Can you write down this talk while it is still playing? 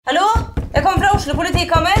Oslo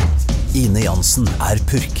politikammer. Ine Jonsson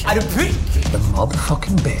purk. Du purk? The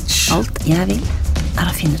motherfucking bitch. Alt jeg vil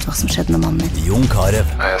å finne ut hva som skjedde med mannen min. Jon Carew.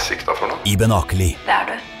 Jeg sikta for noe? Iben Akeli. Det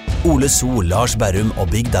du. Ole So, Lars Berrum og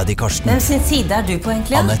Big Daddy Karsten. Hvem sin side du på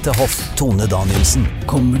egentlig? Annette Hoff, Tone Danielsen.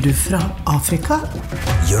 Kommer du fra Afrika?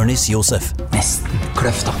 Jørnis Josef. Nesten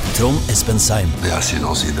kløfta. Trond Espen Seim. Det er synd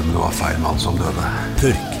å si det, men det var feil mann som døde.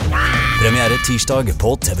 Purk. Premiere tirsdag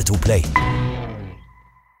på TV2 Play.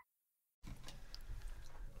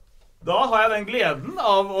 Da har jeg den gleden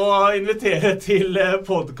av å invitere til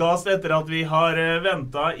podcast etter at vi har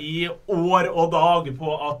ventet i år og dag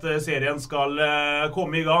på at serien skal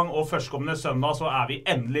komme i gang, og førstkommende søndag så vi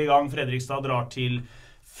endelig i gang. Fredrikstad drar til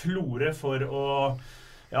Florø for å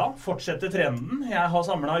fortsette trenden. Jeg har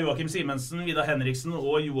samlet Joakim Simensen, Vidar Henriksen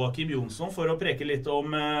og Joakim Jonsson for å preke litt om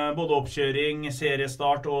både oppkjøring,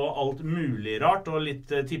 seriestart og alt mulig rart, og litt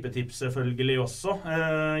tippetips selvfølgelig også.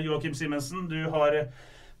 Joakim Simensen, du har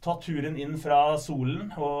tatt turen inn fra solen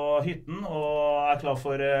og hytten og klar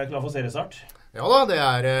for seriestart. Ja da, det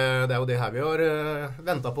er jo det her vi har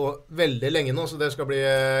ventet på veldig lenge nå, så det skal bli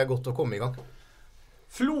godt å komme i gang.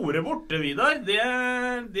 Florø borte, Vidar,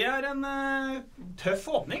 det en tøff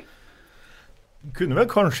åpning. Kunne vel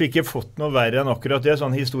kanskje ikke fått noe verre enn akkurat det,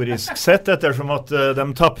 sånn historisk sett, ettersom at de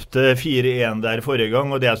tappte 4-1 der forrige gang,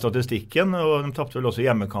 og det statistikken, og de tappte vel også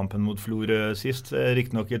hjemmekampen mot Florø sist,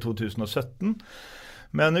 riktignok i 2017.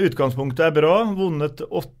 Men utgangspunktet bra, vunnet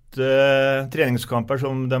 8 treningskamper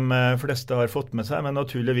som de fleste har fått med seg, men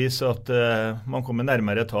naturligvis at man kommer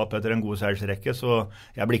nærmere tap etter en god seiersrekke, så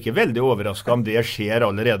jeg blir ikke veldig overrasket om det skjer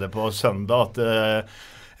allerede på søndag, at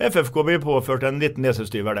FFK blir påført en liten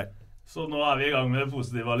nesestyver der. Så nå vi i gang med det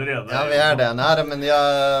positive allerede. Ja, vi det. Nej, men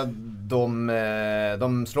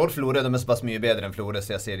de slår Florø, de såpass mye bedre enn Florø,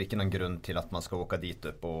 så jeg ser ikke noen grunn til at man skal åka dit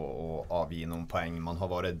upp og avgi noen poeng. Man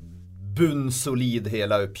har vært bunnsolid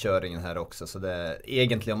hela uppkörningen här också, så det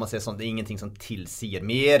egentligen om man säger sånt, det ingenting som tillsier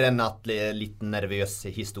mer än att lite nervös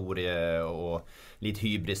historia och lite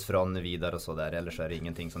hybris från vidare och så där, eller så det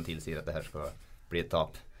ingenting som tillsier att det här ska bli ett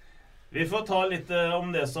tap. Vi får ta litt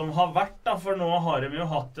om det som har vært da, for nå har de jo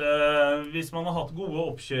hatt, hvis man har hatt gode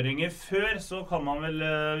oppkjøringer før, så kan man vel,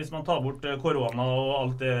 hvis man tar bort korona og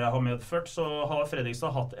alt det har medført, så har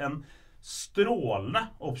Fredrikstad hatt en strålende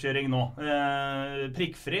oppkjøring nå.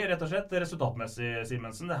 Prikkfri, rett og slett, resultatmessig,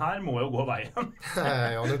 Simensen. Det her må jo gå veien.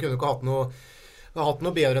 Ja, de kunne ikke hatt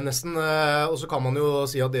noe bedre nesten, og så kan man jo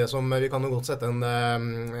si at det som, vi kan jo godt sette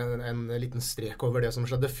en liten strek over det som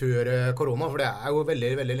skjedde før korona, for det jo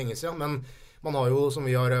veldig, veldig lenge siden, men man har jo, som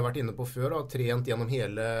vi har vært inne på før, trent gjennom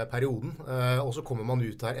hele perioden, og så kommer man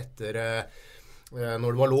ut her etter når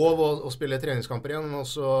det var lov å spille treningskamper igjen, og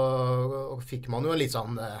så fikk man jo en litt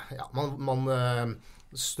sånn, man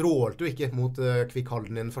strålte jo ikke mot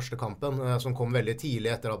Kvikk-Halden i den første kampen, som kom veldig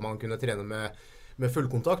tidlig etter at man kunne trene med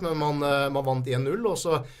fullkontakt, men man vant 1-0, og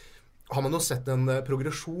så har man jo sett en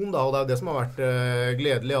progresjon da, og det jo det som har vært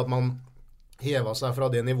gledelig, at man hevet seg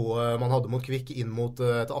fra det nivået man hadde mot Kvikk inn mot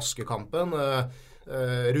til Asker-kampen,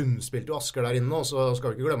 rundspilt jo Asker der inne, og så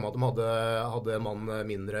skal vi ikke glemme at de hadde en mann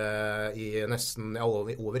mindre i nesten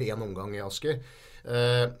over en omgang i Asker.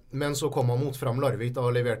 Men så kom man mot fram Larvik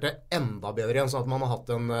og leverte enda bedre igjen, så at man har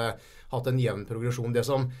hatt en jevn progresjon. Det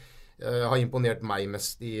som har imponert meg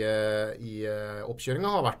mest i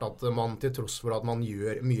oppkjøringen har vært at man til tross for at man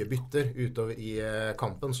gjør mye bytter utover i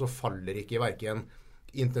kampen, så faller ikke hverken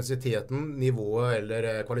intensiteten, nivået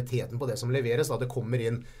eller kvaliteten på det som leveres, da det kommer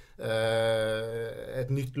inn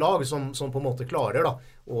et nytt lag som på en måte klarer da,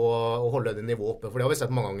 å holde det nivået oppe, for det har vi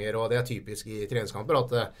sett mange ganger, og det typisk i treningskamper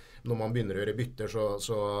at når man begynner å gjøre bytter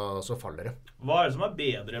så faller det. Hva det som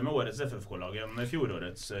bedre med årets FFK-lag enn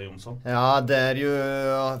fjorårets, Jonsson? Ja, det jo,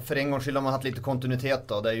 for en gångs skyld har man hatt litt kontinuitet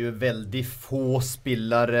da, det jo veldig få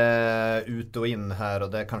spillere ut og inn her,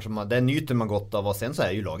 og det nyter man godt av, og sen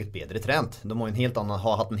så jo laget bedre trent. De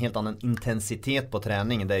har hatt en helt annen intensitet på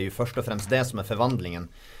träning, det jo først og fremst det som förvandlingen.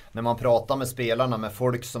 När man pratar med spelarna, med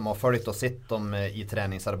folk som har följt och sett dem i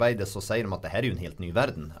träningsarbete, så säger de att det här ju en helt ny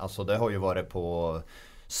världen. Alltså det har ju varit på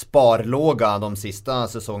sparlåga de sista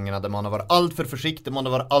säsongerna där man har varit allt för försiktig, man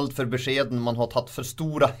har varit allt för beskeden, man har tagit för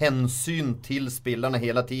stora hänsyn till spelarna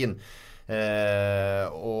hela tiden.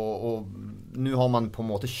 Och nu har man på en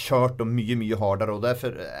måte kört dem mye hardare, och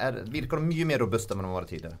därför virkar de mye mer robusta än de var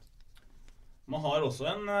tidigare. Man har også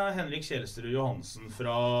en Henrik Kjelsrud Johansen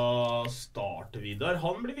fra start, Vidar.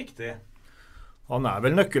 Han blir viktig. Han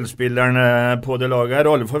vel nøkkelspilleren på det laget her.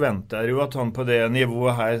 Alle forventer jo at han på det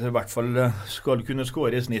nivået her i hvert fall skal kunne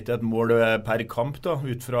skåre i snitt et mål per kamp da,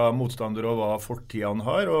 ut fra motstander og hva fortid han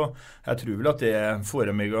har. Og jeg tror vel at det får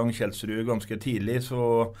dem i gang Kjelsrud ganske tidlig,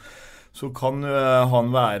 så så kan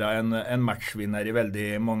han være en matchvinner i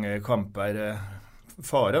veldig mange kamper.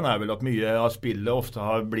 Faren vel at mye av spillet ofte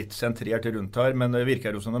har blitt sentrert rundt her, men det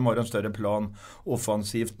virker jo som de har en større plan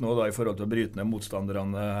offensivt nå da, i forhold til å bryte ned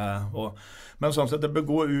motstanderne. Men sånn sett det bør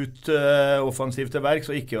gå ut offensivt til verk,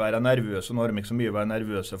 så ikke være nervøse. Nå har de ikke så mye å være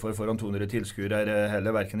nervøse foran 200 tilskuere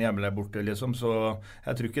heller, hverken hjemme eller borte, liksom. Så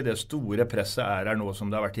jeg tror ikke det store presset her nå som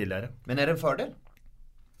det har vært tidligere. Men det en fördel?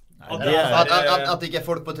 At det ikke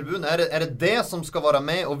folk på tribunen, är det som ska vara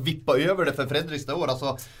med och vippa över det för Fredrikstad år?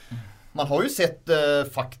 Alltså, man har ju sett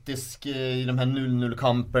faktiskt i de här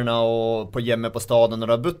 0-0-kamperna och på hjemme på staden när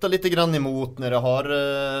det har buttat lite grann emot när det har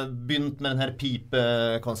bynt med den här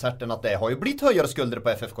pipkonserten att det har ju blivit höjare skulder på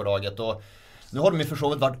FFK-laget och nu har de ju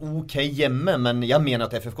försåvet varit okej hjemme, men jag menar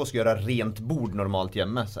att FFK ska göra rent bord normalt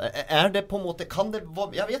hjemme. Så är det på en måte, kan det vara,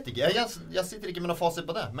 jag vet inte, jag sitter inte med någon facit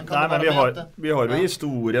på det. Men kan Nej, det men vi har jo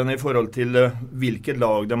historien i forhold til hvilket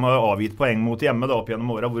lag de har avgitt poeng mot hjemme da, opp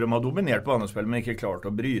gjennom året, hvor de har dominert på annet spill, men ikke klart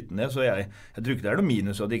å bryte ned. Så jeg tror ikke det noe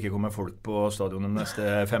minus at det ikke kommer folk på stadion de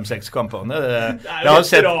neste 5-6 kampene. Det jo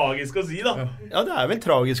tragisk å si da. Ja, det vel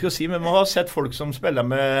tragisk å si, men man har sett folk som spiller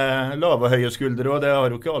med lave og høye skuldre, og det har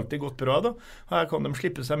jo ikke alltid gått bra da. Her kan de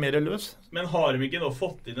slippe seg mer løs. Men har de ikke nå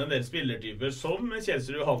fått inn en del spillertyper som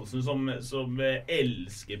Kjelsrud Hansen som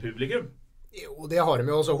elsker publikum? Jo, det har de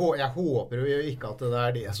jo også. Jeg håper jo ikke at det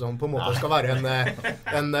det som på en måte skal være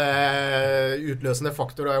en utløsende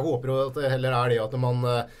faktor. Jeg håper jo at det heller det at man,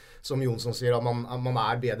 som Jonsson sier, at man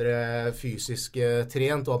bedre fysisk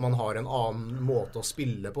trent, og at man har en annen måte å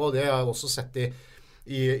spille på. Det har jeg også sett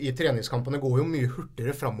i treningskampene går jo mye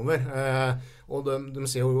hurtigere fremover, og de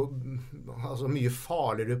ser jo altså, mye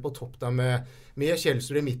farligere på topp der med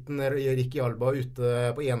Kjelsrud i midten, Ricky Alba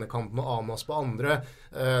ute på ene kanten og Amas på andre.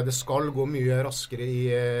 Det skal gå mye raskere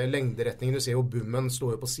i lengderetningen. Du ser jo Bummen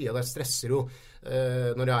står jo på siden der, stresser jo.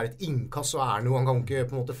 Når det et innkast så det noe, han kan ikke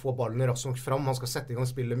på en måte få ballen raskt nok fram, han skal sette i gang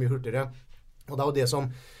spillet mye hurtigere. Og det jo det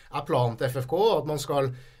som planen til FFK, at man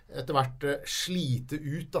skal etter hvert slite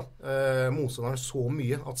ut motstanderen så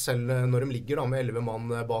mye at selv når de ligger da, med 11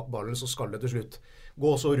 mann bak ballen, så skal det til slutt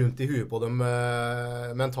gå så rundt i huet på dem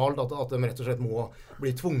mentalt at de rett og slett må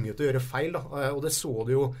bli tvunget til å gjøre feil. Da. Og det så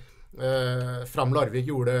du jo Fram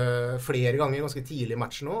Larvik gjorde flere ganger ganske tidlig i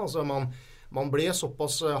matchen nå. Altså man ble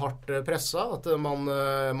såpass hardt presset at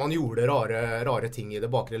man gjorde rare ting i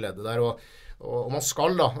det bakre leddet der. Og man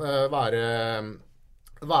skal da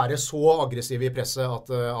være så aggressiv i presset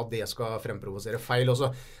at det skal fremprovosere feil. Og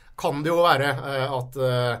så kan det jo være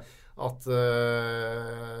at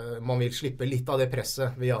man vil slippe litt av det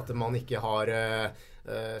presset ved at man ikke har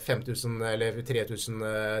 5000 eller 3000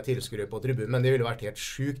 tilskuere på tribunen, men det ville vært helt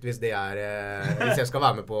sjukt hvis hvis jeg skal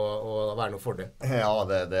være med på å være noe fordel. Ja,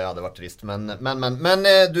 det hadde vært trist, men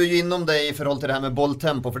du jo innom det i forhold til det her med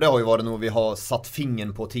bolltempo, for det har jo vært noe vi har satt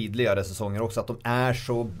fingeren på tidligere säsonger også, at de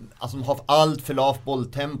så, altså de har allt för lavt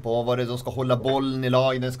bolltempo, og de skal holde bollen i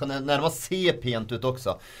lag, det skal nærmest se pent ut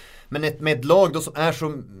også. Men med ett lag då som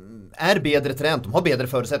så bedre trent, de har bedre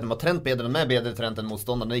förutsättningar, de har trent bedre, de bedre trent enn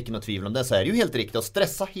motståndarna, det ikke noe tvil om det, så det jo helt riktig å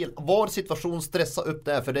stressa var situasjon, stressa upp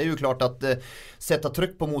det, for det jo klart at sätta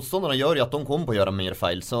tryck på motståndarna gjør jo at de kommer på å gjøre mer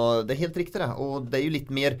feil, så det helt riktig det, og det jo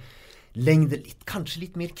litt mer kanskje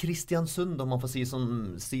litt mer Kristiansund om man får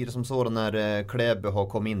si det som så när Kläbe har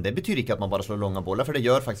kommit in. Det betyder ikke at man bare slår långa bollar, för det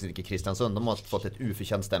gjør faktisk ikke Kristiansund. De har fått et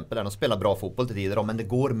uförtjänt stämpel där. De spelar bra fotboll till tider, men det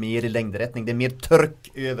går mer i längdretning. Det mer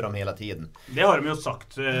tryck över dem hela tiden. Det har de jo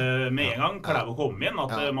sagt med en gang Kläbe kom in,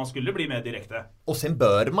 at man skulle bli mer direkte. Och sen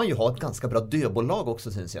bör man ju ha ett ganska bra dödbolllag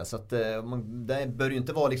också, syns jag. Så att det bör ju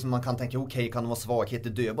inte vara liksom man kan tänka okej, kan det vara svaghet i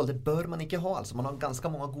dödboll? Det bör man inte ha. Alltså man har ganska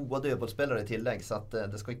många goda dödbollspelare i tillägg, så att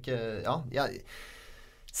det ska inte jag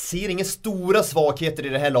ser ingen stora svagheter i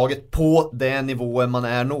det här laget på det nivået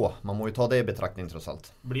man nå. Man må jo ta det i betraktning tross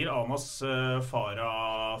alt. Blir Amas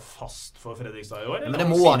Fara fast for Fredrikstad i år? Men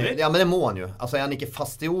det må han jo. Altså han ikke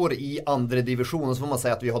fast i år i andre divisjon, så får man si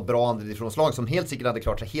at vi har et bra andre divisjonslag som helt sikkert hadde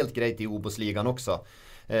klart seg helt greit i Obos-ligaen også.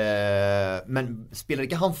 Men spelar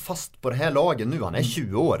inte han fast på det här laget nu, han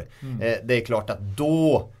 20 år, det klart att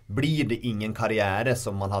då blir det ingen karriär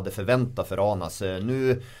som man hade förväntat för Anas.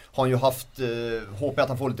 Nu har han ju haft hoppas att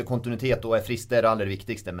han får lite kontinuitet och frisk, det det allra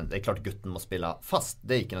viktigaste, men det klart gutten må spela fast,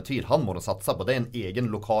 det inte något tvivel, han må satsa på det, en egen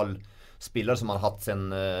lokal spelare som han har haft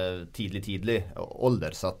sen tidlig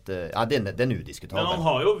ålder, så att den udiskutabel. Men han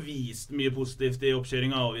har jo vist mye positivt i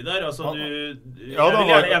oppkjøringen av der. Altså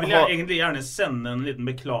jeg vil egentlig gjerne sende en liten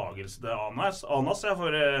beklagelse til Anas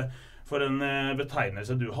for en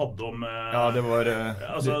betegnelse du hadde om Ja, det var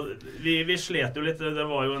altså, vi slet jo litt. Det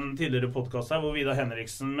var jo en tidligere podcast her hvor Vidar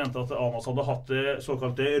Henriksen mente at Anas hadde hatt det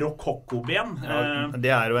såkalte rokokko-ben. Ja,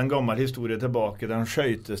 det er jo en gammel historie tilbake, den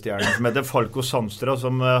skøytestjernen som heter Falco Samstra,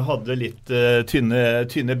 som hadde litt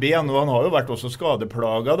tynne ben, og han har jo vært også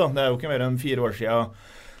skadeplaga da. Det er jo ikke mer enn 4 år siden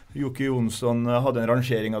Jonsson hadde en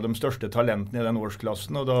rangering av de største talentene i den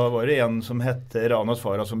årsklassen, og da var det en som hette Ranas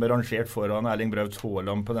Farah som ble rangert foran Erling Braut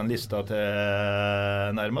Haaland på den lista til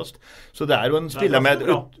nærmest. Så det er jo en spiller med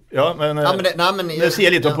det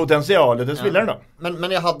sier litt om potensialet til spilleren da.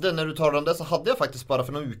 Men jeg hadde, når du taler om det, så hadde jeg faktisk bare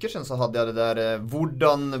for noen uker siden så hadde jeg det der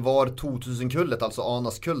hvordan var 2000-kullet, altså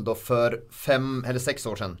Anas kull da, for 5 eller 6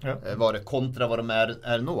 år siden var det kontra vad de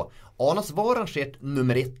er nå. Anas var rangert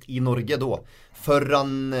nummer 1 i Norge då,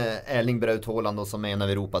 förran Erling Braut Haaland då, som är en av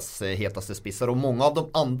Europas hetaste spissar, och många av de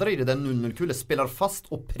andra i det där 0-0-kullet spelar fast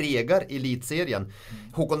och pregar elitserien.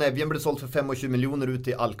 Håkon Evjen blev såld för 25 miljoner ut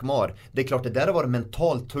i Alkmaar. Det är klart det där var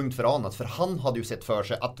mentalt tungt för Anas, för han hade ju sett för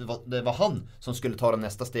sig att det var han som skulle ta de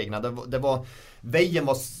nästa stegna. Det var vägen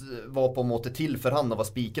var på en måte till för han och var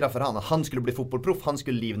spikra för han skulle bli fotbollproff, han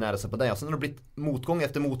skulle livnära sig på det. Och sen har det blivit motgång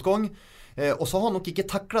efter motgång. Och så har han nog inte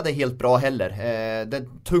tacklat det helt bra heller.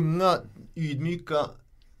 Den tunga, ydmyka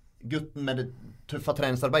gutten med det tuffa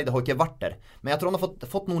träningsarbete har inte varit där. Men jag tror han har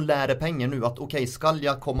fått någon lärepengar nu att okej, ska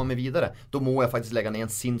jag komma med vidare, då må jag faktiskt lägga ner en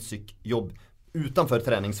sinnssyk jobb utanför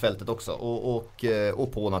träningsfältet också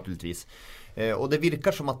och på naturligtvis. Och det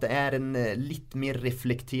virkar som att det är en lite mer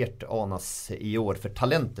reflektert Anas i år, för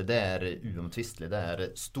talentet det är uomtvistligt, det är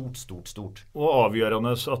stort. Och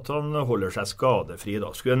avgörande så att han håller sig skadefri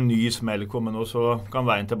då. Skulle en ny smäll komma nu så kan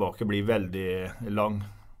vägen tillbaka bli väldigt lång.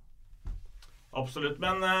 Absolutt,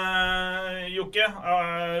 men Jokke,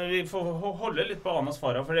 vi får holde litt på Anas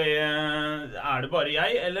Farah, for det bare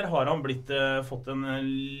jeg, eller har han fått en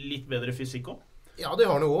litt bedre fysikk også? Ja, det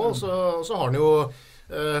har han jo også, og så har han jo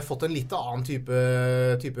fått en litt annen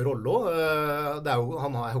type rolle også.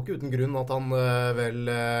 Han er jo ikke uten grunn at han vel,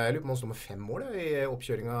 jeg lurer på om han står med 5 mål i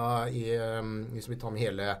oppkjøringen hvis vi tar med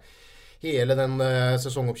hele den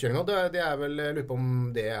sesongoppkjøringen. Det er vel, jeg lurer på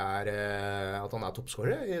om det er at han er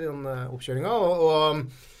toppskårer i den oppkjøringen, og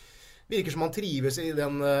virker som han trives i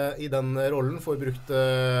den rollen, får brukt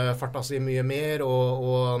farta si mye mer,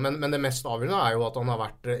 men det mest avgjørende er jo at han har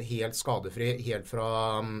vært helt skadefri helt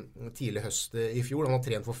fra tidlig høst i fjor. Han har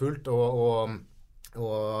trent for fullt, og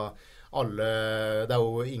alle, det er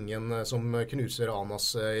jo ingen som knuser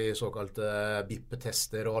Anas i såkalte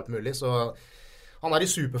BIP-tester og alt mulig, så han er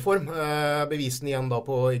i superform. Bevisen igjen da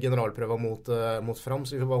i generalprøven mot Fram,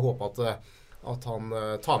 så vi får bare håpe at han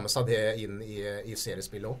tar med seg det inn i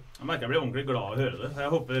seriespillet også. Jeg merker jeg blir ordentlig glad å høre det.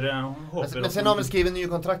 Jeg håper men sen har han skrivit ny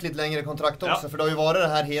kontrakt, litt lengre kontrakt också, för det har ju varit det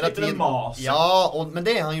här hela tiden. Ja, men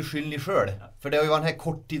det är han ju skyldig själv. För det har ju varit den här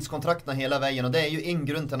korttidskontrakten hela vägen, och det är ju en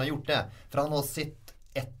grund till han har gjort det. För han har sett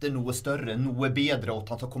etter noe større, noe bedre, og at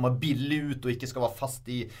han skal komme billig ut og ikke skal være fast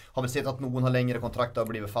har vel sett at noen har lengre kontrakter og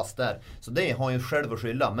blivet fast der, så det har han jo selv å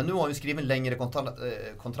skylde. Men nå har han jo skrivet en lengre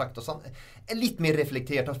kontrakt, og så han er litt mer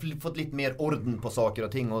reflektert, har fått litt mer orden på saker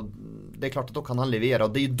og ting, og det er klart at da kan han levere,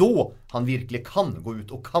 og det er jo da han virkelig kan gå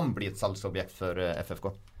ut og kan bli et salgsobjekt for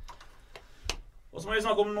FFK. Og så må vi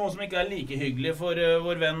snakke om noe som ikke like hyggelig for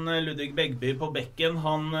vår venn Ludvig Begby på bekken.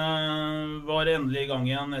 Han var endelig i gang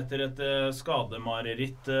igjen etter et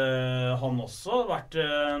skademareritt. Han også vært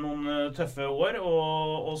noen tøffe år,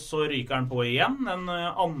 og så ryker han på igjen. Den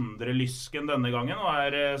andre lysken denne gangen,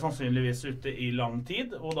 og sannsynligvis ute i lang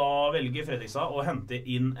tid. Og da velger Fredrikstad å hente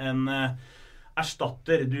inn en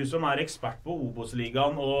erstatter. Du som ekspert på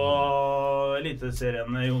Obos-ligaen og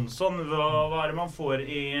eliteserien, Jonsson, hva det man får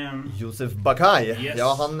i Josef Bakai? Yes.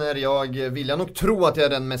 Ja, vill jag nog tro att jag är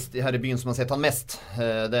den mest här i byn som har sett han mest.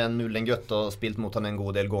 Det är en Nullengött och spilt mot han en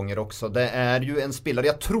god del gånger också. Det är ju en spelare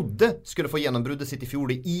jag trodde skulle få genombruddet sitt i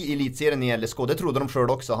fjol i elitserien i LSK. Det trodde de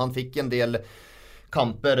själv också. Han fick en del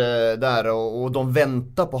kamper där och de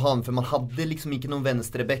väntar på han, för man hade liksom inte någon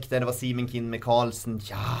vänsterbäck där. Det var Simen Kind med Karlsson,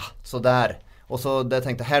 så där. Och så där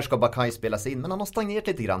tänkte här ska Bakai spelas in, men han har stagnerat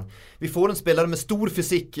lite grann. Vi får en spelare med stor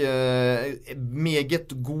fysik,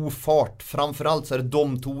 meget god fart. Framförallt så är det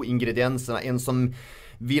de 2 ingredienserna. En som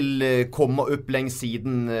vill komma upp längs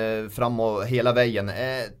sidan fram och hela vägen.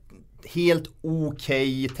 Helt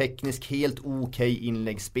okej teknisk, helt okej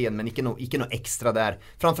inläggsspel, men inte något extra där.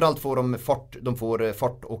 Framförallt får de får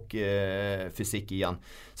fart och fysik igen.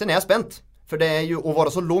 Sen är jag spänt, för det är ju att vara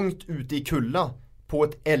så långt ute i kulla på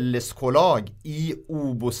ett LSK-lag i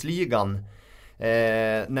Obos-ligan.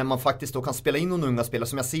 när man faktiskt då kan spela in någon unga spelare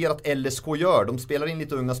som jag ser att LSK gör. De spelar in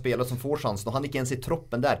lite unga spelare som får chansen och han inte ens i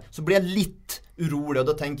troppen där. Så blir jag lite orolig och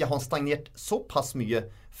då tänker jag han stagnerat så pass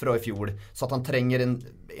mycket från i fjol så att han tränger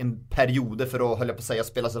en period för att hålla på att säga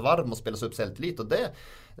spela sig varm och spela sig upp självtillit och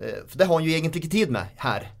för det har han ju egentligen tid med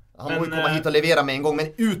här. Han må ju komma hit och levera med en gång, men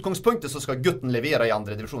utgångspunkten så ska gutten levera i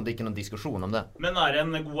andra division. Det är inte någon diskussion om det. Men är det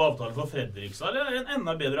en god avtal för Fredrikstad eller är det en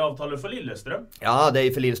ännu bättre avtal för Lillestrøm? Ja, det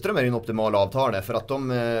är för Lillestrøm är det en optimal avtal där, för att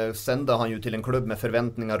de sänder han ju till en klubb med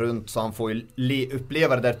förväntningar runt så han får ju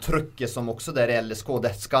uppleva det där trycket som också där är LSK.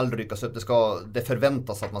 Det ska ryckas upp, det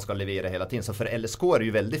förväntas att man ska levera hela tiden. Så för LSK är det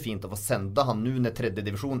ju väldigt fint att få sända han nu när tredje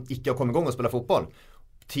division inte har kommit igång och spela fotboll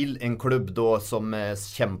till en klubb då som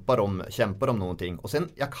kämpar om någonting. Och sen,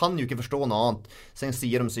 jag kan ju inte förstå något annat. Sen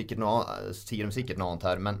säger de säkert något annat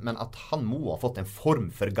här. Men att han må ha fått en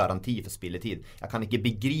form för garanti för spilletid. Jag kan inte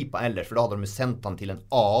begripa eller för då hade de ju sänt han till en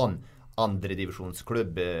andra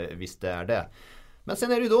divisionsklubb visst det är det. Men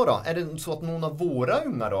sen är det ju då, är det så att någon av våra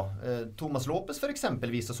unga då, Thomas Lopez för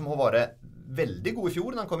exempelvis, som har varit väldigt god i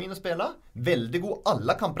fjol när han kom in och spela, väldigt god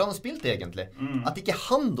alla kamper han har spelat egentligen. Att inte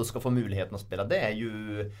han då ska få möjligheten att spela, det är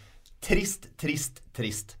ju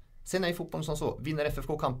trist. Sen är ju fotbollen som så, vinner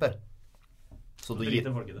FFK kamper. Så då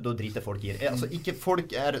driter folk i det. Alltså inte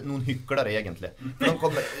folk är någon hycklare egentligen.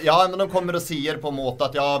 Men de kommer och säger på mått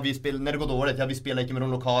att när det går dåligt, vi spelar inte med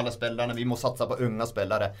de lokala spelarna, vi måste satsa på unga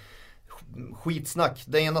spelare. Skitsnack.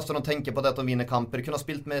 Det ena som de tänker på det att de vinner kamper. De kunde ha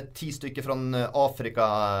spilt med 10 stycken från Afrika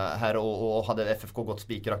här och hade FFK gått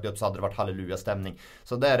spikrakt upp så hade det varit halleluja-stämning.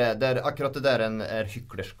 Så akkurat det där är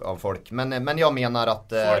hycklersk av folk. Men jag menar att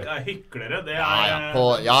folk är hycklare, det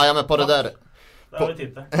är men på det där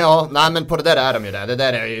men på det där är de ju det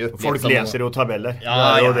där är ju folk läser och tabeller.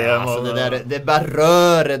 Det är bara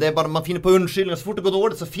rör, det är bara man finner på undskyldningar så fort det går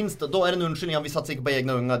dåligt så finns det då är det en undskyldning vi satsar inte på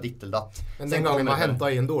egna unga ditt eller datt. Men den gången man hämtar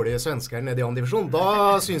in dåliga svenskar ned i andra division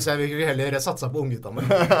då syns jag vi hellre satsa på unggutarna.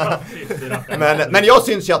 men jag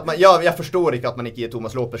syns ju att jag förstår inte att man inte ger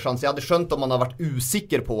Thomas Lopez chans. Jag hade skönt om man har varit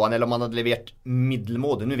osäker på han eller om han hade levererat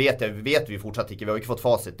middelmåde. Nu vet vi fortsatt inte, vi har inte fått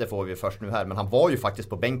facit, det får vi först nu här, men han var ju faktiskt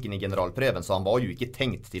på bänken i generalpröven så han var ju inte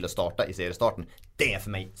tänkt till att starta i seriestarten. Det är för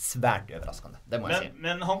mig svärt överraskande. Det må jag säga.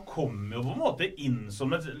 Men han kom ju på en måte in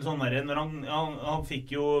som ett sån där när han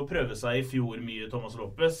fick ju pröva sig i fjol mycket Thomas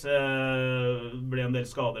Lopez blev en del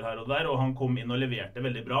skador här och där och han kom in och levererade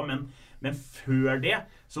väldigt bra men för det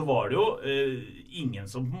så var det ju ingen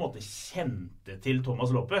som på en måte kände till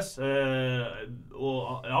Thomas Lopez och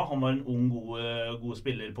han var en ung god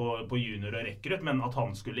spelare på junior och rekryt men att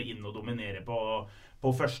han skulle in och dominera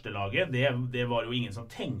på första laget det var ju ingen som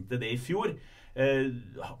tänkte det i fjol.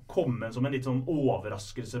 Kom som en lite sån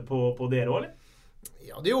överraskelse på det då eller?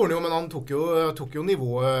 Ja, det gjorde han ju, men han tog ju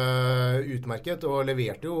nivå utmärket och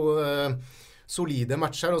levererade ju solide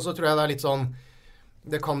matcher och så tror jag det är lite sån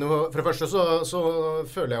det kan ju för det första så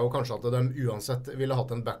följer jag ju kanske att de uansett ville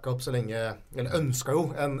haft en backup så länge eller önskar ju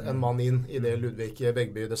en man in i det Ludvig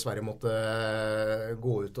Begby dessvärre måste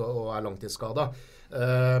gå ut och är långtidsskadad.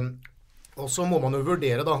 Och så må man ju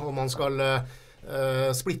värdera då om man ska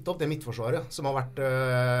splitta upp det mittförsvaret som har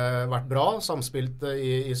varit bra samspilt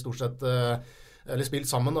i stort sett eller spilt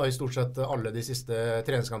sammen då i stort sett alla de sista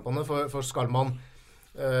träningskamperna för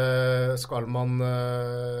skal man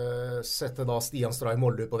sätta då Stian Stray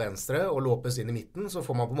Moldu på venstre och Lopez in i mitten så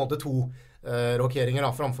får man på en måte två rokeringer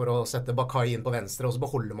då framför att sätta Bakai in på venstre och så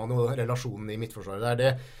behåller man ju relationen i mittförsvaret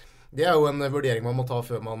där det är ju en värdering man må ta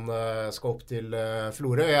för man ska upp till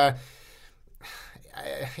Florø.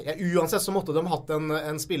 Uansett så måtte de hatt en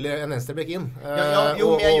venstreback in. Men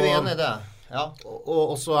jag är ju enig där. Ja.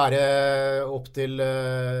 Och så är det upp till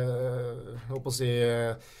hoppas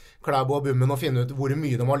jag Klæbo och Bummen och finna ut hur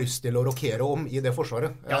mycket de har lust till att rokera om i det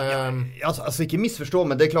försvaret. Alltså inte missförstå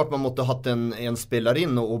men det är klart man måste ha haft en spelare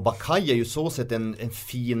in och Bakai är ju så sett en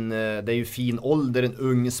fin det är ju fin ålder, en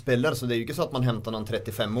ung spelare så det är ju inte så att man hämtar någon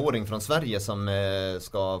 35-åring från Sverige som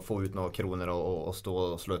ska få ut några kronor och stå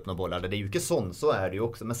och slå upp några bollar. Det är ju inte sånt, så är det ju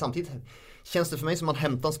också. Men samtidigt känns det för mig som man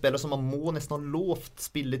hämtar en spelare som man må nästan lovt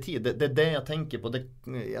spilletid. Det är det jag tänker på.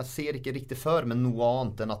 Jag ser inte riktigt för men något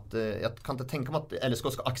annat än att jag kan inte tänka mig att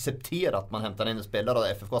LSK ska acceptera att man hämtar en spelare och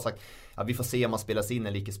FFK har sagt vi får se om man spelas in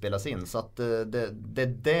eller inte spelas in. Så att det är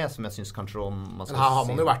det som jag syns kanske om man ska här har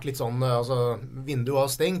man ju varit lite sån alltså vinduet har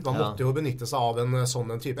stängt. Man måste ju benytta sig av en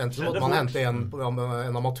sån typ. Enten måste man hämta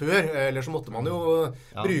en amatör eller så måste man ju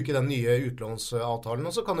bruka den nya utlånsavtalen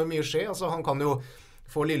och så kan det mycket ske. Alltså han kan ju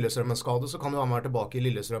få Lillestrøm en skade så kan du ha tillbaka i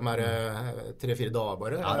Lillestrøm 3-4 dagar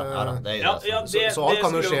bara. Så allt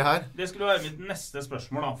kan ju ske här. Det skulle vara mitt nästa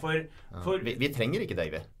spörsmål då för vi tränger inte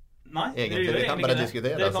dig. Nei, egentlig. Vi kan bare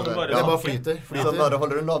diskutere. Det kan du bare. Det bare flyter. Så bare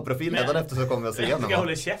holder du en lav profil ned efter så kommer vi å se igjen. Skal jeg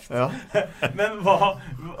holde kjeft? Ja. Men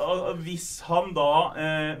hvis han da,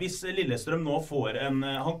 hvis Lillestrøm nå får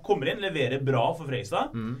han kommer inn, leverer bra for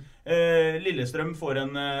Fredrikstad, Lillestrøm får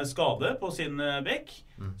en skade på sin bekk,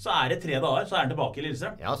 så det 3 dager, så han tilbake i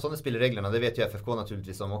Lillestrøm. Ja, sånne spillereglerna, det vet ju FFK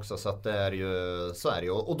naturligtvis om också, så att det är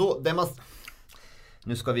ju, och då, det man...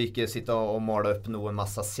 Nu ska vi inte sitta och måla upp någon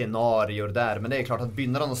massa scenarier där, men det är klart att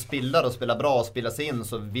begynner han att spela bra och spela sig in,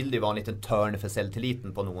 så vill det ju vara en liten törn för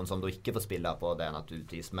selvtilliten på någon som då inte får spela på det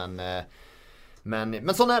naturligtvis, men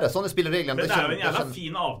sånn det, sånne spilleregler. Men det jo en jævla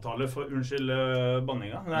fin avtale for, unnskyld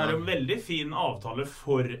banninga, det jo en veldig fin avtale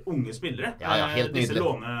for unge spillere. Ja, helt disse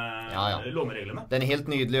nydelig. lånereglene. Den helt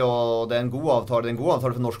nydelig, og det en god avtale. Det en god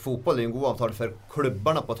avtale for norsk fotboll. Det en god avtale for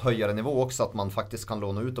klubbarna på et høyere nivå også, at man faktisk kan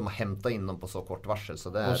låne ut dem og hente inn dem på så kort varsel. Så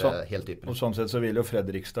det helt ypperlig. Og sånn sett så vil jo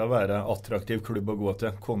Fredrikstad være attraktiv klubb å gå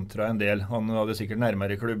til, kontra en del. Han hadde sikkert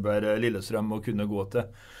nærmere klubber Lillestrøm å kunne gå til.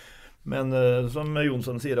 Men som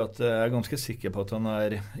Jonsson sier, at jeg ganske sikker på at han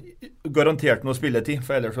garantert noe spilletid,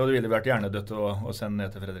 for ellers så ville det vært hjernedødt å sende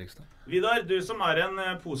ned til Fredrikstad. Vidar, du som en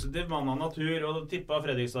positiv mann av natur, og tippet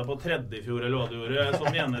Fredrikstad på 3. I fjor, eller hva du gjorde, som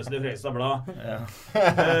eneste i Fredrikstad blad.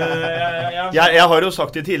 Jeg har jo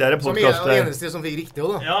sagt i tidligere podcast. Som eneste som fikk riktig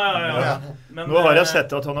også, da. Ja. Men, nå har jeg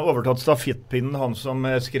sett at han har overtatt stafettpinnen, han som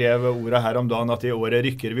skrev ordet her om dagen, at i året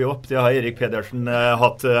rykker vi opp. Det har Erik Pedersen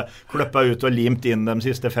hatt kløppet ut og limt inn de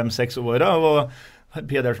siste 5-6 åra, og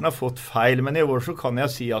Pedersen har fått feil, men i år så kan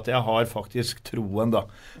jeg si at jeg har faktisk troen da.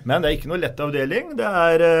 Men det ikke noe lett avdeling. Det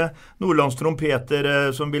Nordlands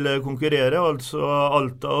trompeter som ville konkurrere, altså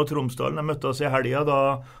Alta og Tromsdalen. De møttes i helga, da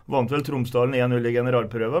vant vel Tromsdalen 1-0 i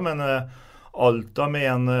generalprøva, men Alta med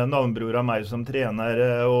en navnbror av meg som trener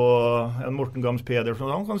og en Morten Gams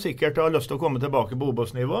Pedersen, han kan sikkert ha lyst til å komme tilbake på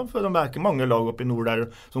Obos-nivå, for det ikke mange lag oppe i nord der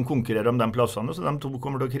som konkurrerer om de plassene, så de to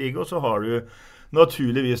kommer til å krige, og så har du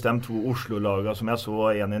naturligvis de 2 Oslo-lagene som jeg så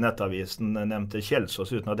en i Nettavisen nevnte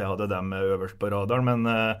Kjelsås, uten at jeg hadde dem øverst på radaren, men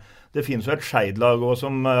det finnes jo et Skeid-lag også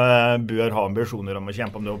som bør ha ambisjoner om å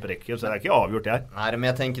kjempe om det opprekket, så det ikke avgjort her. Nej, men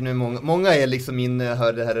jag tänker nu, många liksom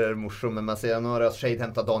hör det här morsomt, men man ser nu har Skeid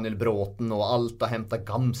hämtat Daniel Bråten och Alta hämtat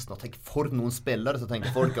Gamsen, och tänker får någon spelare, så tänker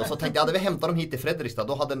folk, och så tänkte jag, hade vi hämtat dem hit i Fredrikstad,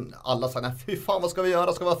 då hade alla sagt, nej fy fan, vad ska vi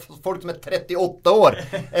göra? Ska vi ha folk som 38 år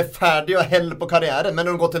färdiga och häll på karriären, men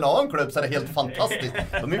när de går till en annan klubb så är det helt fantastiskt.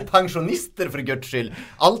 De är ju pensionister för guds skull.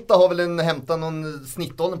 Alta har väl hämtat någon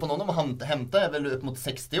snittåldern på någon, de hämtar väl upp mot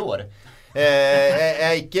 60 år.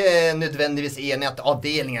 Jag inte nödvändigtvis enig att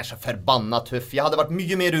avdelningen så förbannat tuff. Jag hade varit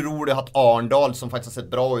mycket mer orolig att Arndal, som faktiskt har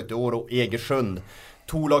sett bra ut i år, och Egersund,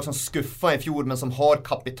 2 lag som skuffa i fjol men som har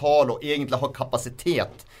kapital och egentligen har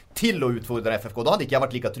kapacitet till att utfordra FFK. Då hade inte jag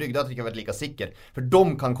varit lika trygg, då hade inte jag varit lika sikker. För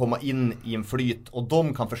de kan komma in i en flyt och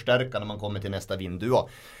de kan förstärka när man kommer till nästa vindu.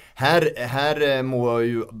 Här må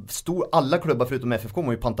ju alla klubbar förutom FFK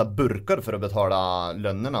må ju panta burkar för att betala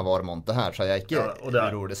lönerna var månad här, så jag är inte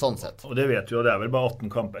orolig sånt sett. Och det vet du, det är väl bara 18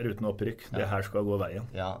 kamper utan uppryck. Det här ska gå vägen.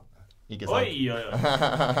 Ja, inte sant.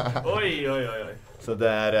 Oj. Så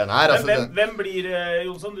det nej, alltså vem blir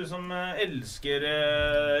Jonsson, du som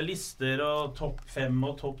älskar lister och topp 5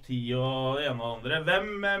 och topp 10 och det ena och andra.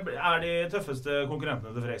 Vem de tuffaste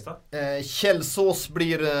konkurrenterna till Fredrikstad? Kjelsås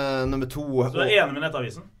blir nummer 2. Så du enig med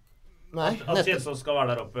Nettavisen? Nej, att Kjelsås ska vara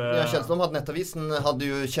där uppe. Ja, Kjelsås, de hade Nettavisen hade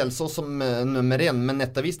ju Kjelsås som nummer 1, men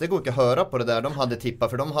Nettavis, det går inte att höra på det där. De hade tippat,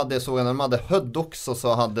 för de hade så när de hade Hödd också,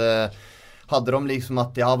 så hade de liksom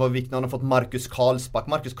att det var viktigt att de fått Marcus Karlsback.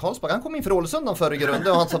 Marcus Karlsback, han kom in för Ålesund förra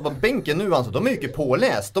grunden och han satt på bänken nu, alltså de är ju inte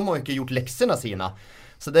påläst, de har ju inte gjort läxorna sina.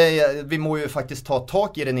 Så vi må ju faktiskt ta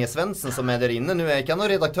tag i René Svensson som är där inne nu. Jag kan ha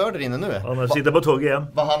redaktör där inne nu. Han sitter på tåget igen.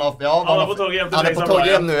 Han är på tåget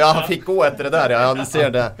igen nu. Ja, han fick gå efter det där. Jag ser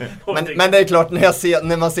det. Men det är klart,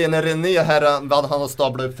 när man ser när René här, vad han har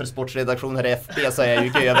stablat upp för sportsredaktion här i FB, så är jag ju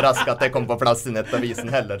inte överraskad att det kom på plats i Nettavisen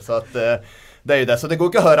heller. Så att det är ju det, så det går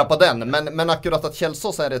inte att höra på den. Men akkurat att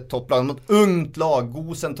Kjelsås är ett topplag, något ungt lag,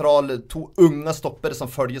 god central, 2 unga stoppare som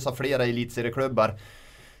följs av flera elitserieklubbar.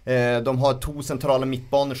 De har 2 centrala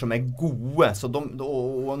mittbanor som är goda, så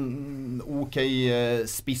och en okej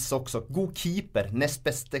spiss också. God keeper, näst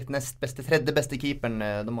bästa, tredje bästa keepern.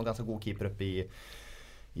 De har ganska god keeper uppe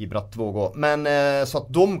i Brattvåg. Men så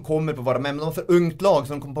att de kommer på vara med, men de har för ungt lag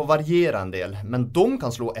så de kommer på variera en del. Men de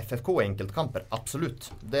kan slå FFK i enkeltkamper,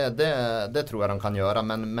 absolut. Det tror jag de kan göra,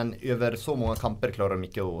 men över så många kamper klarar de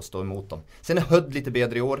inte att stå emot dem. Sen är Hödd lite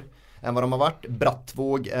bättre i år. än vad de har varit.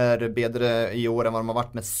 Brattvåg är bättre i år än vad de har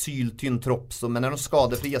varit med syltynn tropp. Så, men när de är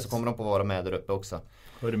skadefria så kommer de på att vara med där uppe också.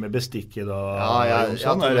 Har du med bestikket då?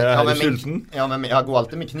 Jonsson? Är du sulten? Ja, men jag går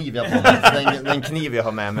alltid med kniv jag på mig. Den kniv jag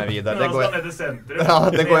har med mig vidare. Det går ned till centrum. Ja,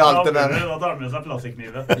 det går jag alltid med. Då tar med sig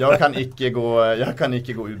plastikkniven. Jag kan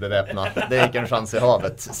inte gå ubeväpnad. Det är inte en chans i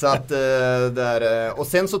havet. Så att där, och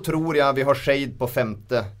sen så tror jag vi har shade på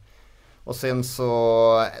 5:e. Och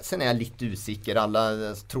sen är jag lite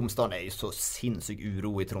usikker. Tromsdalen är ju så sinnssyk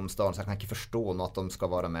uro i Tromsdalen så jag kan inte förstå något att de ska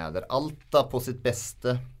vara med där. Alta på sitt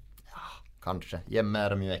bästa. Kanske. Hjemme är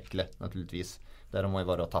de ju äckle, naturligtvis. Där de har ju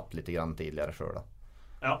varit och tappat lite grann tidigare själv då.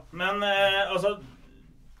 Ja, men alltså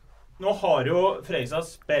nu har ju Freisa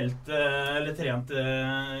spilt eller trent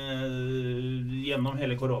genom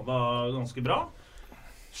hela corona ganska bra.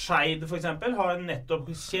 Skeid för exempel har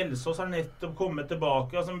nettopp Kjelsås har nettopp kommit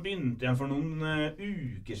tillbaka som begynte igen för någon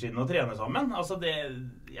uker siden å trene sammen. Altså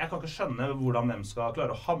jeg kan ikke skjønne hvordan de skal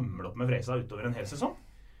klare å hamle opp med Freisa utover en hel sesong.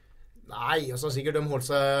 Nei, altså sikkert de holdt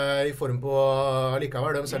seg i form på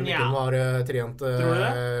likevel. De selv ikke har trent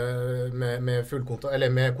med fullkonto,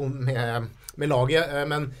 eller med laget.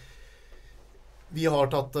 Men vi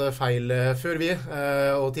har tatt feil før vi,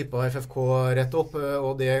 og tippet FFK rett opp,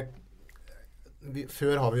 og det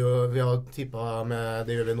før har vi har tippet med,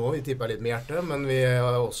 det gjør vi nå, vi tippet litt med hjertet, men vi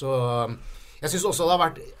har også, jeg synes også det har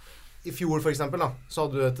vært, i fjor for eksempel da, så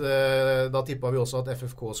hadde da tippet vi også at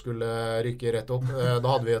FFK skulle rykke rett opp. Da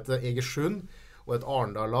hadde vi et Egersund og et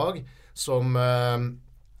Arendal-lag som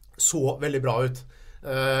så veldig bra ut.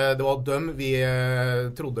 Det var dem vi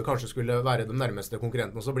trodde kanskje skulle være de nærmeste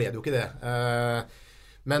konkurrentene, og så ble det jo ikke det.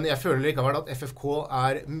 Men jeg føler likevel at FFK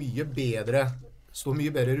mye bedre, står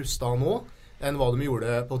mye bedre rustet nå, enn hva de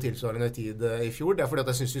gjorde på tilsvarende tid i fjor. Det fordi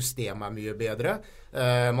at jeg synes systemet mye bedre.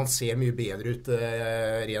 Man ser mye bedre ut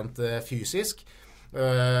rent fysisk.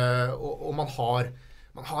 Og man har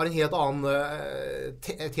en helt annen,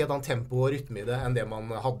 et helt annet tempo og rytme i det enn det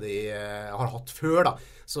man har hatt før. Da.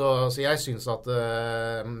 Så jeg synes at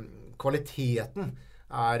kvaliteten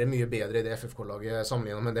mye bedre i det FFK-laget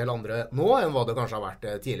sammenlignet med en del andre nå enn hva det kanskje har vært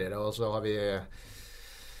tidligere. Og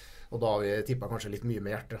da har vi tippet kanskje litt mye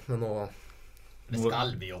med hjertet. Men nå det skal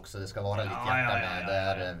vi också, det skal være litt hjerte med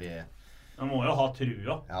der vi... De må jo ha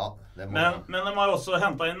trua. Ja, det må men de har jo også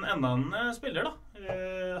hentet inn enda en spiller da.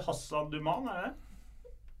 Hassan Duman, det?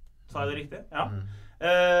 Sa jeg det riktig? Ja.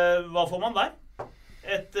 Hva får man der?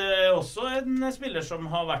 Også en spiller som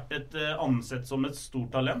har vært ansett som et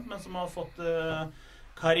stort talent, men som har fått...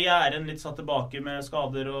 karriären lite satt tillbaka med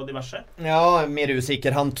skador och diverse. Ja, mer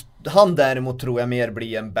usikker. Han däremot tror jag mer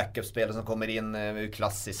blir en backup-spelare som kommer in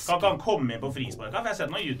klassisk. Kan han komma in på frispark? Jag har sett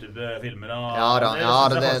några YouTube-filmer.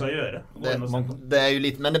 Det är ju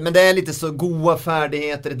lite, men det är lite så goda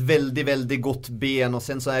färdigheter, ett väldigt, väldigt gott ben och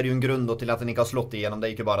sen så är det ju en grund då till att han inte har slått igenom. Det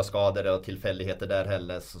är inte bara skador och tillfälligheter där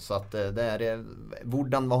heller. Så att det är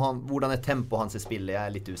hvordan är tempo hans i spillet? Jag är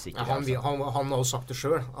lite usikker. Ja, han har ju sagt det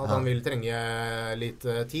själv att han vill tränga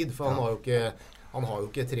lite tid, for han har jo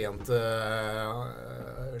ikke trent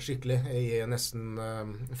skikkelig i nesten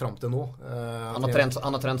fram til nå. Han har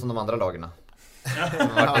trent som de andre lagene. Han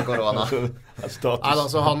har vært i korona. Nei,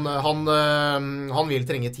 altså han vil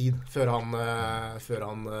trenge tid før han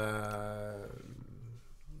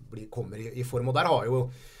kommer i form, og der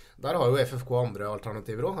har jo FFK andre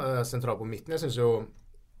alternativer også, sentralt på midten.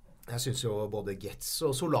 Jeg synes jo både Getz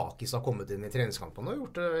og Solakis har kommet inn i treningskampene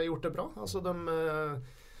og gjort det bra. Altså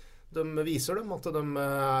de viser dem at de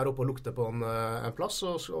oppe og lukter på en plass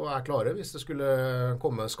og klare. Hvis det skulle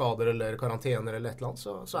komme skader eller karantener eller et eller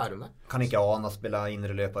annet, så de det. Kan ikke Ana spille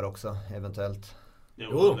indre løper også, eventuelt?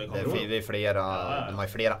 Jo, det är flera, de har ju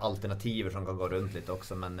flera alternativer som kan gå runt lite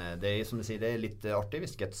också, men det är som du säger, det är lite artig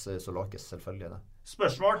hvis Getz Solakis selvfølgelig det.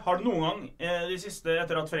 Spørsmål, har det noen gang de siste,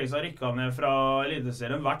 etter at Freisa rykket ned fra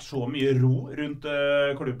eliteserien, vært så mye ro rundt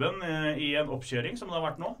klubben i en oppkjøring som det har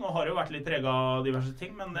vært nå? Nå har det jo vært litt preget av diverse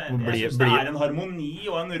ting, men jeg synes det en harmoni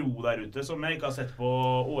og en ro der ute som jeg ikke har sett på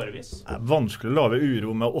årevis. Det vanskelig å lave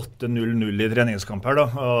uro med 8-0-0 i treningskamper da,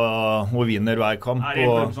 og vinner hver kamp. Det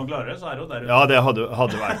en klubb som klarer det, så det jo der ute. Ja, det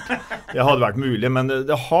hadde vært mulig, men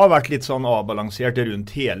det har vært litt sånn avbalansert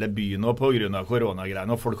rundt hele byen og på grunn av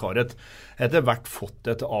koronagreiene, og folk har etter hvert fått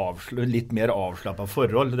et litt mer avslappet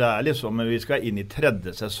forhold. Det liksom, vi skal inn i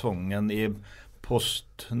tredje sesongen i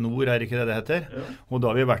Post Nord, ikke det heter? Ja. Og da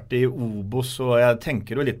har vi vært i Obos, og jeg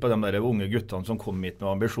tenker jo litt på de der unge guttene som kom hit med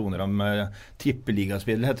ambisjoner om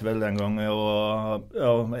tippeligaspill, heter vel den gang,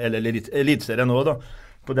 eller elitserien nå da.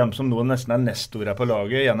 på dem som nå nesten nestorer på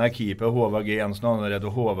laget. En keeper, Håvard G. Jensen,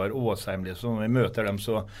 og Håvard Åsheim. Liksom. Når vi møter dem,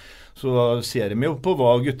 så ser de jo på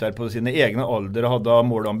hva gutter på sine egne alder hadde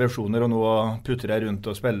mål og ambisjoner, og nå putter de rundt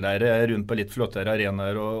og spiller rundt på litt flottere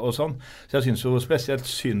arenaer og sånn. Så jeg synes jo spesielt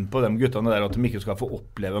synd på de guttene der at de ikke skal få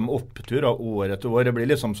oppleve en opptur år etter år. Det blir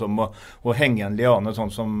liksom som å henge en liane,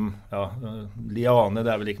 sånn som, ja, liane,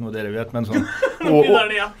 det vel ikke noe dere vet, men sånn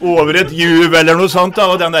over et juv eller noe sånt, da,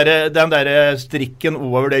 og den der strikken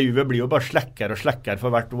over det juvet blir jo bare slekker og slekker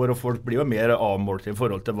for hvert år, og folk blir jo mer avmålt i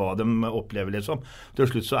forhold til hva de opplever, liksom. Til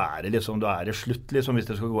slutt så det liksom, da det slutt, liksom. Hvis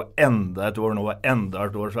det skal gå enda et år nå, enda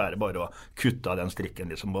et år, så det bare å kutte av den strikken,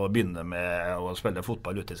 liksom, og begynne med å spille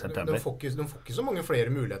fotball ute i september. De får ikke så mange flere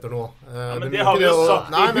muligheter nå. Ja, men det har vi jo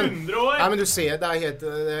sagt i 100 år. Nei, men du ser, jeg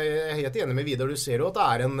er helt enig med Vidar, du ser jo at det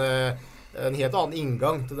en helt annen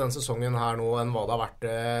inngang til denne sesongen her nå enn hva det har vært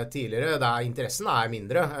tidligere. Interessen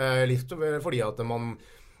mindre, litt fordi at man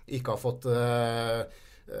ikke har fått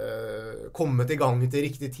kommet i gang til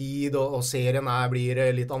riktig tid, og serien blir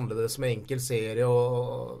litt annerledes med enkel serie,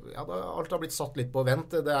 og ja, alt har blitt satt litt på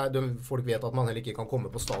vent. Folk vet at man heller ikke kan komme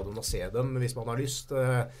på stadion og se dem hvis man har lyst.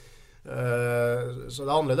 Så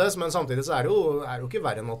det annerledes, men samtidig så det jo ikke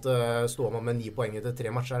verre enn at står man med 9 poeng etter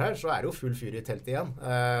 3 matcher her, så det jo full fyr i teltet igjen.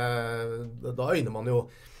 Da øyner man jo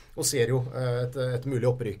og ser jo et mulig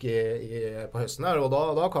opprykk på høsten her, og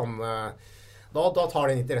da tar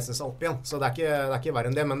den interessen seg opp igjen. Så det ikke verre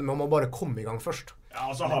enn det, men man må bare komme i gang først. Ja,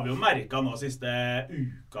 og så har vi jo merket nå siste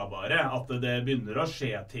uka bare at det begynner å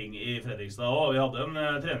skje ting i Fredrikstad også. Vi hadde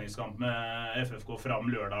en treningskamp med FFK fram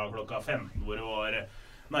lørdag klokka 15, hvor det var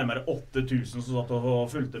nærmere 8000 som satt og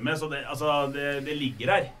fulgte med, så det ligger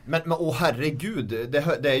her. Men herregud,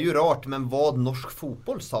 det jo rart, men vad norsk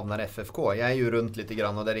fotboll savner FFK? Jeg jo rundt lite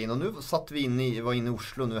grann och där inne, och nu satt vi var inne i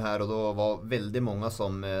Oslo nu här, och då var väldigt många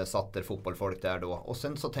som satt där fotbollfolk där då. Och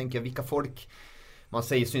sen så tänker jag, vilka folk man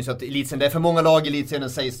syns att elitserien, det för många lag i elitserien,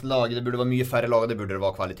 16 lag, det burde vara mycket färre lag, det burde det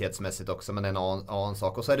vara kvalitetsmässigt också, men det en annan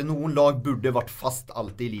sak. Och så det någon lag burde varit fast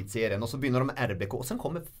alltid i elitserien, och så börjar de med RBK, och sen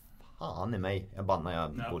kommer fan i mig, jag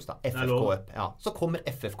bannar Bolstad, FFK upp. Ja, så kommer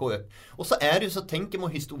FFK upp. Och så det ju så tänker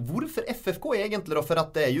man varför FFK egentligen då? För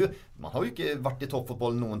att det ju, man har ju inte varit i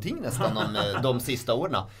toppfotboll någonting nästan de sista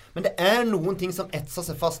åren. Men det någonting som etsar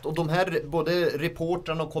sig fast, och de här både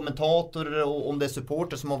reportrarna och kommentatorer och om det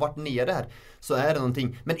supporter som har varit nere här, så det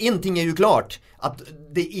någonting. Men en ting ju klart, att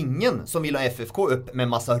det ingen som vill ha FFK upp med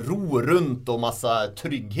massa ro runt och massa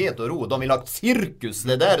trygghet och ro. De vill ha cirkus,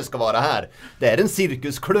 det där det ska vara här. Det en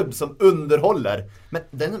cirkusklubb som underhåller. Men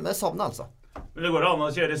den savner altså. Men det går an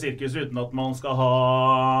å kjøre sirkus uten at man skal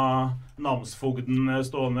ha namsfogden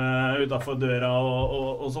stående utenfor døra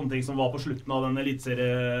og sånne ting som var på slutten av den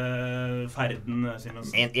elitserieferden,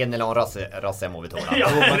 Simens. En eller annen rasse må vi tåle. Ja,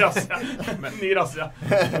 rasse. Ny rasse, ja.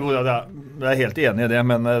 Jo, jeg helt enig i det,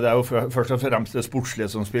 men det jo først og fremst det sportslige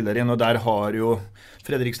som spiller inn, og der har jo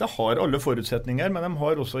Fredrikstad har alle forutsetninger, men de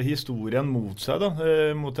har også historien mot seg da,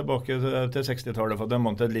 mot tilbake til 60-tallet, for de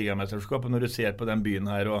vant et ligamesterskap, og når du ser på den byen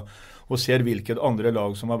her og ser hvilket andre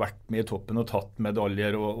lag som har vært med i toppen og tatt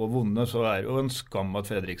medaljer og vunnet, så det jo en skam at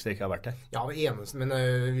Fredrikstad ikke har vært det. Ja, eneste, men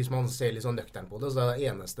hvis man ser litt sånn nøktern på det, så det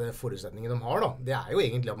eneste forutsetningen de har da, det jo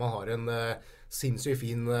egentlig at man har en sinnssykt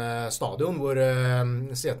fin stadion, hvor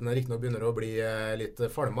setene riktignok begynner å bli litt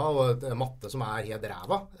falma, og et matte som helt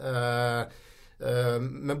ræva.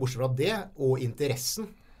 Men bortsett fra det, og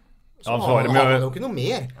interessen, så har man jo ikke noe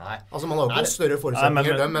mer. Nei. Altså man har jo ikke noen større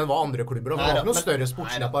forutsetninger enn hva andre klubber har. Man har ikke noe større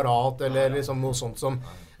sportslig apparat eller liksom noe sånt som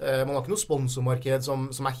man har ikke noe sponsormarked som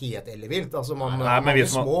helt ellevilt. Altså man er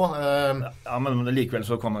små. Ja, men likevel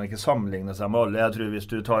så kan man ikke sammenligne seg med alle. Jeg tror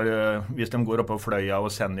hvis de går opp på Fløya og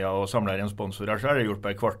Senja og samler inn sponsorer, så det gjort på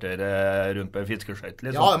et kvarter rundt på en fiskeskøyt.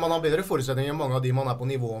 Liksom. Ja, man har bedre forutsetninger enn mange av de man på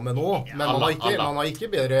nivå med nå. Men man har ikke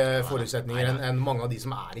bedre forutsetninger enn mange av de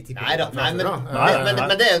som i tippet.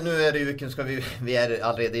 Men det nu det ju vi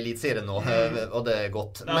allerede i elitserien nå, og det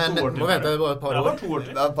godt. Men må vente bare et par år.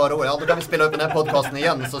 Et par år, ja, då kan vi spela upp den här podcasten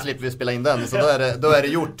igen, så slipper vi spela in den, så då är det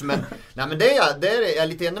gjort. Men det är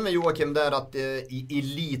lite enig med Joakim där, att i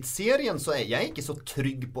elitserien så jag inte så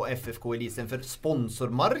trygg på FFK elitserien, för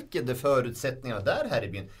sponsormarkedet, förutsättningarna där här i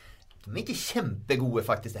byn, de ikke kjempegode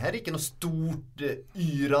faktisk. Det her ikke noe stort,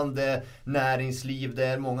 yrande næringsliv.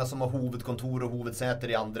 Det många som har hovedkontor og hovedsäter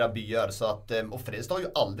i andra byar. Så att, och Fredrikstad har ju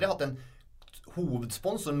aldrig haft en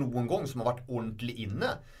huvudsponsor någon gång som har varit ordentligt inne.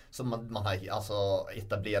 Så man har alltså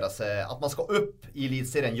etablerat sig. Att man ska upp i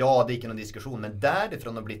elitserien, ja det är inte någon diskussion. Men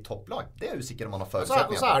därifrån att bli topplag, det är ju säkert om man har förutsättningar.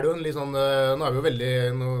 Och så är det ju en liksom, nå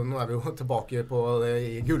är vi jo tilbake på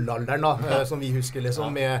i gullalderen da, som vi husker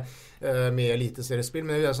liksom med eliteseriespill.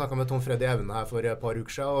 Men vi har snakket med Tom Freddy Evne her for et par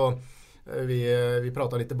uker siden, og vi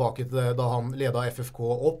pratet litt tilbake til da han ledet FFK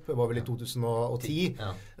opp, det var vel i 2010,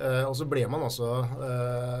 og så ble man altså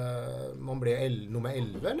man ble nummer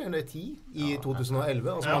 11 eller 10 i 2011,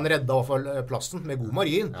 og så man reddet i hvert fall plassen med god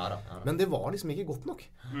margin, men det var liksom ikke godt nok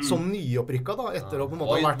som nyopprykket da, etter å på en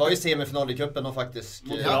måte ha vært var i semifinal i cupen og faktisk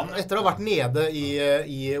etter å ha vært nede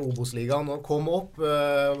i Obos-ligaen og kom opp, det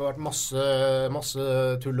har vært masse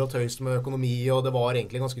tull og tøys med økonomi, og det var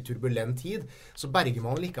egentlig en ganske turbulent tid, så berger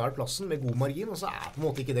man likevel plassen med god margin, og så på en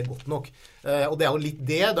måte ikke det godt nok. Og det jo litt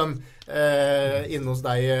det de inne hos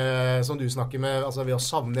deg som du snakker med, altså ved å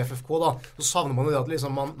savne FFK da, så savner man jo det at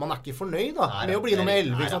liksom, man ikke fornøyd da, med å bli nummer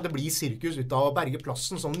 11, sånn at det blir sirkus ut av å berge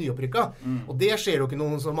plassen som nyopprykket. Og det skjer jo ikke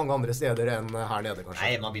noen så mange andre steder enn her nede, kanskje.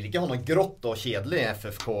 Nej, man vill inte ha något grått och kedligt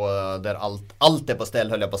FFK där allt är på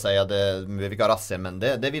ställ, höll jag på att säga, det vilka rasser, men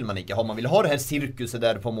det vill man inte ha. Man vill ha det här cirkuset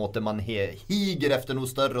där på en måte man higer efter något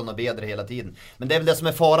större och något bedre hela tiden. Men det är väl det som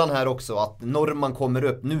är faran här också, att när man kommer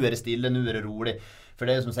upp, nu är det stille, nu är det roligt. För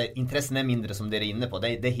det är som säger, intressen är mindre som det är inne på.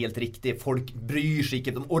 Det är helt riktigt. Folk bryr sig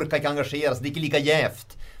inte, de orkar inte engagera sig. Det är inte lika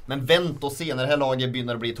jävt. Men vänt och se när det här laget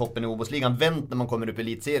börjar bli toppen i Obos-ligan. Vänt när man kommer upp i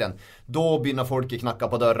elitserien. Då börjar folk knacka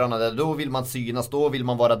på dörrarna där. Då vill man synas, då vill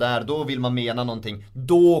man vara där. Då vill man mena någonting.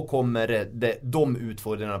 Då kommer de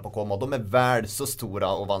utfordringarna på komma. De är väl så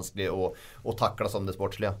stora och vanskliga att tackla som det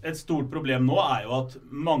sportsliga. Ett stort problem nu är ju att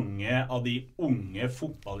många av de unga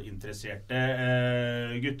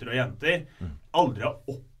fotbollintresserade gutter och jenter aldrig har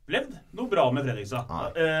upplevt något bra med Fredrikstad.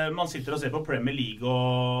 Man sitter och ser på Premier League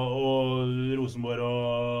och Rosenborg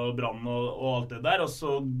och Brann och allt det där, och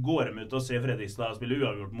så går de ut och ser Fredrikstad spela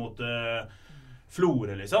uavgjort mot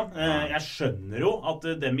Florø liksom. Jag skönner ju att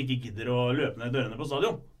de inte gidder att löpa ner dörrarna på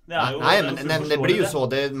stadion. Nej, men det blir ju så.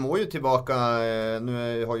 Det må ju tillbaka.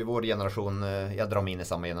 Nu har ju vår generation, jag drar mig in i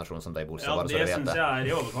samma generation som dig, Bosse. Ja, det syns jag är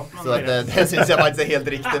i överkant. Så det syns jag faktiskt är helt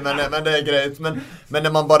riktigt, men det är grejt. Men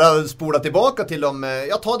när man bara spolar tillbaka till dem,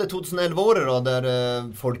 jag tar det 2011-året då,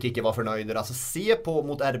 där folk inte var förnöjda. Alltså se på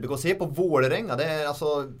mot RBK, se på Vålerenga. Det är alltså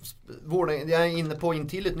jag är inne på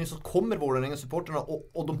intilligt nu, så kommer Vålerenga-supporterna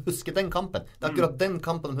och de huskar den kampen. Det är akkurat den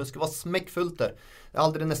kampen de huskar, var smäckfullt där. Jag har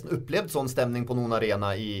aldrig nästan upplevt sån stämning på någon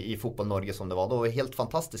arena i fotboll Norge som det var. Det var helt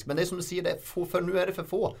fantastiskt. Men det är som du säger, det för nu är det för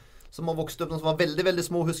få som har vuxit upp. De som var väldigt, väldigt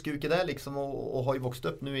små huskuker där liksom, och har ju vuxit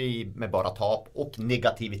upp nu med bara tap och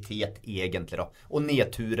negativitet egentligen då. Och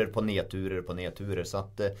nedturer på nedturer på nedturer. Så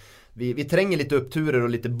att vi tränger lite uppturer och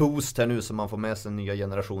lite boost här nu, så man får med sig nya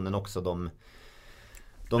generationen också.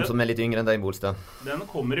 De som är lite yngre än dig, Bolstad. Den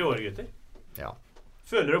kommer i år, gutter. Ja.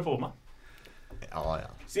 Føler du på meg? Ja.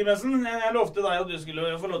 Simensen, jeg lovte deg at du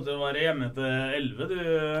skulle få lov til å være hjemme til 11. Du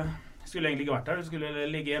skulle egentlig ikke vært her. Du skulle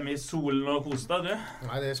ligge hjemme i solen og kose deg, du.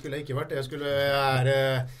 Nei, det skulle jeg ikke vært. Jeg skulle være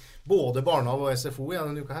både barnehage og SFO i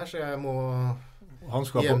denne uka her, så jeg må han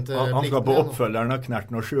skal på oppfølgeren av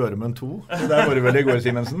Knerten og Sjøremen 2. Så der var det vel i går,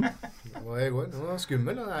 Simensen? Det var i går. Det var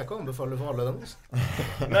skummel. Jeg kan anbefale for alle den. Altså.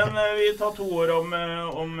 Men vi tar 2 år om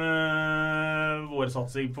vår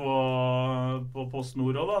satsing på Post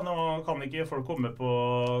Nord også, da. Nå kan ikke folk komme på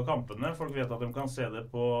kampene. Folk vet at de kan se det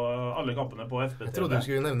på alle kampene på FBT. Jeg trodde du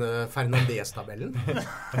skulle nevne Fernandes-tabellen.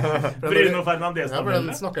 Bruno Fernandes-tabellen. Ja, for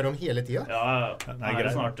den snakker de om hele tiden. Ja, det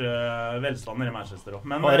er snart velstander i Manchester også.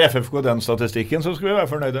 Men har FFK den statistikken, så skal vi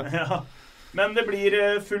være fornøyde. Ja. Men det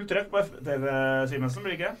blir full trøkk på FBT, Simensen,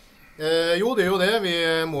 blir det ikke? Jo, det er jo det. Vi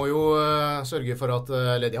må jo sørge for at,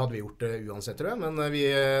 eller det hadde vi gjort uansett, tror jeg, men vi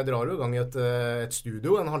drar jo i gang et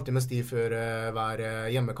studio en halvtimes tid før hver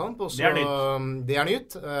hjemmekamp, og så, det er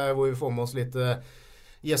nytt, hvor vi får med oss litt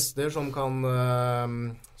gjester som kan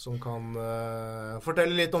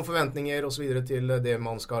fortelle litt om forventninger og så videre til det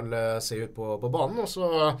man skal se ut på banen, og så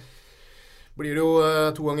blir det jo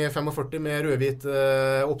 2 ganger 45 med rødhvit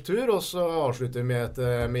opptur, og så avslutter vi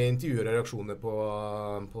med intervjuer og reaksjoner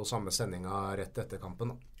på samme sendinga rett etter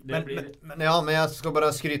kampen. Men jag ska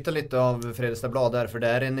bara skryta lite av Fredrikstad Blad där, för det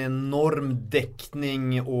är en enorm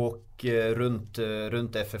täckning och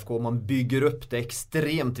runt FFK. Man bygger upp det,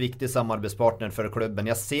 extremt viktig samarbetspartner för klubben.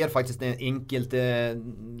 Jag ser faktiskt en enkelt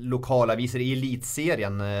lokalaviser i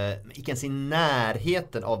elitserien, inte ens i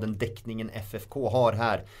närheten av den täckningen FFK har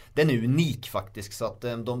här. Den är unik faktiskt, så att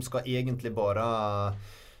de ska egentligen bara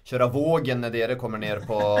köra vågen när dere kommer ner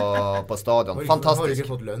på stadion. Fantastiskt. Har du inte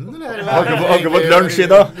fått lön eller? Har du fått lunch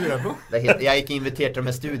idag? Jag är inte invitert till de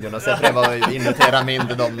här studiorna så jag prövar att invitera mig in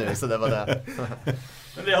till dem nu, så det var det.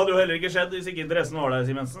 Men det hadde jo heller ikke skjedd hvis ikke interessen var der,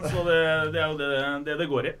 Simensen, så det er jo det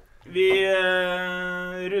går i. Vi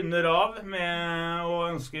runder av med å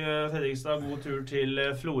ønske Fredrikstad god tur til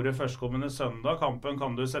Florø førstkommende søndag. Kampen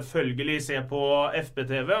kan du selvfølgelig se på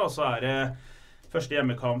FBTV, og så er det første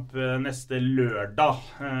hjemmekamp neste lørdag.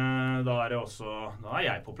 Da er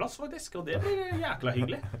jeg på plass faktisk, og det blir jækla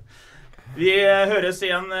hyggelig. Vi høres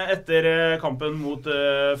igjen etter kampen mot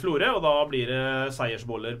Florø, og da blir det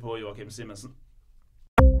seiersboller på Joakim Simensen.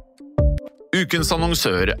 Ukens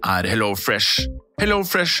annonsør er HelloFresh.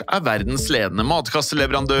 HelloFresh er verdens ledende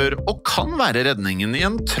matkasseleverandør og kan være redningen i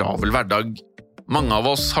en travel hverdag. Mange av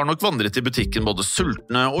oss har nok vandret i butikken både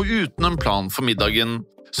sultne og uten en plan for middagen,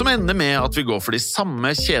 som ender med at vi går for de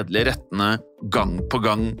samme kjedelige rettene gang på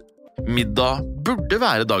gang. Middag burde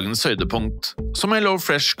være dagens høydepunkt. Som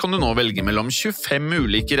HelloFresh kan du nå velge mellom 25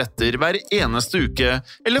 ulike retter hver eneste uke,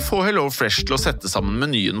 eller få HelloFresh til å sette sammen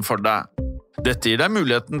menyen for deg. Dette gir deg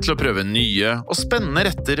muligheten til å prøve nye og spennende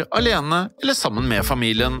retter alene eller sammen med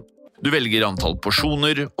familien. Du velger antall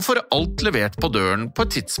porsjoner og får alt levert på døren på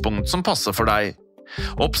et tidspunkt som passer for deg.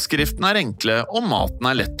 Oppskriftene er enkle og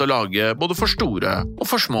maten er lett å lage både for store og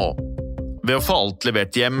for små. Ved å få alt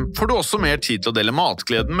levert hjem får du også mer tid til å dele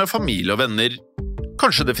matgleden med familie og venner.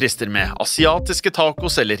 Kanskje det frister med asiatiske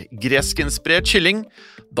tacos eller greskinspirert kylling?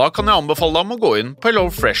 Da kan jeg anbefale deg om å gå inn på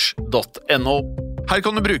hellofresh.no. Her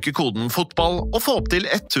kan du bruke koden fotball og få opp til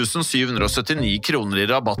 1779 kroner i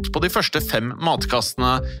rabatt på de første 5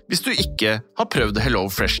 matkastene hvis du ikke har prøvd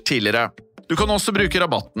HelloFresh tidligere. Du kan også bruke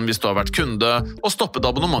rabatten hvis du har vært kunde og stoppet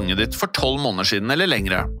abonnementet ditt for 12 måneder siden eller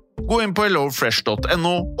lengre. Gå inn på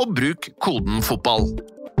hellofresh.no og bruk koden fotball.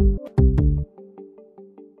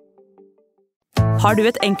 Har du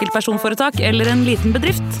et enkeltpersonforetak eller en liten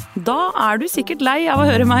bedrift? Da er du sikkert lei av å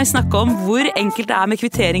høre meg snakke om hvor enkelt det er med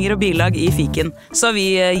kvitteringer og bilag i Fiken. Så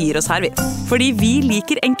vi gir oss her, vi. Fordi vi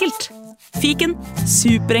liker enkelt. Fiken,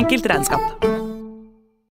 superenkelt regnskap.